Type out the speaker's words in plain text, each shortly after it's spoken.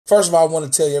First of all, I want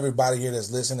to tell you, everybody here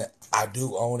that's listening, I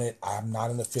do own it. I'm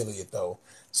not an affiliate though.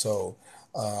 So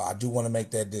I do want to make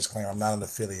that disclaimer. I'm not an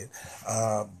affiliate.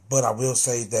 But I will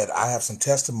say that I have some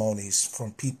testimonies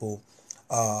from people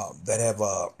that have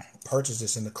purchased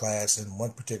this in the class, and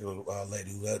one particular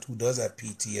lady who does have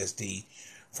PTSD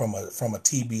from a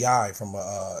TBI, from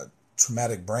a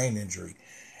traumatic brain injury.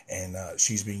 And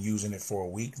she's been using it for a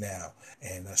week now,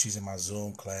 and she's in my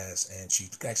Zoom class, and she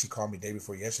actually called me the day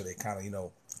before yesterday, kind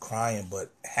of, crying,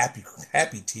 but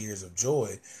happy tears of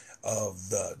joy of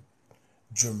the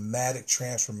dramatic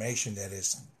transformation that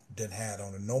it's done had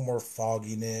on her. No more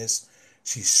fogginess.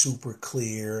 She's super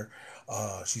clear.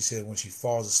 She said when she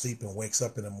falls asleep and wakes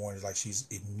up in the morning, like she's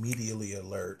immediately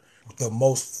alert. The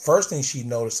first thing she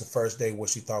noticed the first day, what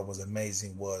she thought was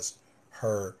amazing, was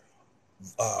her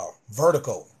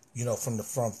vertigo. From the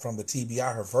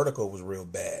TBI, her vertigo was real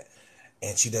bad,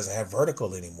 and she doesn't have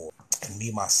vertigo anymore. And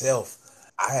me myself,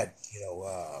 I had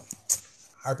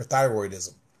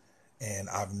hyperthyroidism, and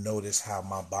I've noticed how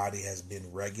my body has been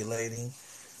regulating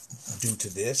due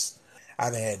to this.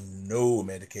 I've had no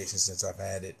medication since I've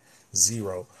had it,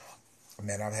 zero.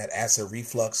 Man, I've had acid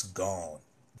reflux, gone.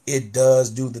 It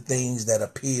does do the things that a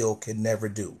pill can never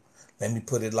do. Let me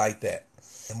put it like that.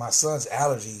 And my son's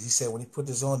allergies, he said when he put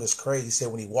this on, it's crazy. He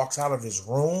said when he walks out of his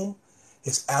room,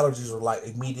 his allergies will like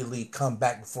immediately come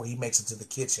back before he makes it to the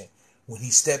kitchen. When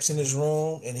he steps in his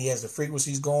room and he has the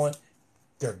frequencies going,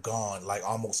 they're gone like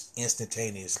almost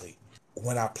instantaneously.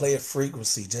 When I play a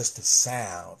frequency, just the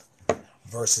sound,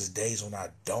 versus days when I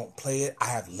don't play it, I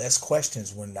have less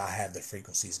questions when I have the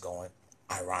frequencies going.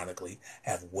 Ironically,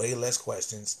 have way less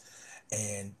questions,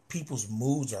 and people's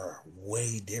moods are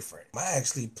way different. I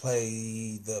actually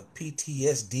play the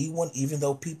PTSD one, even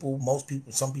though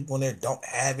some people in there don't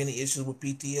have any issues with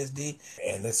PTSD,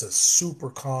 and it's a super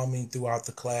calming throughout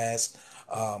the class.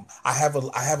 I have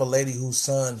a lady whose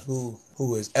son who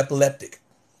is epileptic.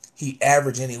 He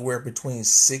averaged anywhere between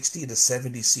 60 to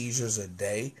 70 seizures a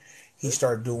day. He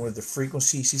started doing the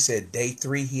frequency. She said day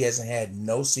 3, he hasn't had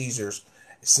no seizures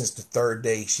since the 3rd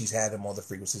day she's had him on the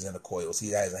frequencies and the coils. He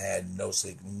hasn't had no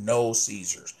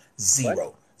seizures.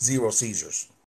 What? Zero seizures.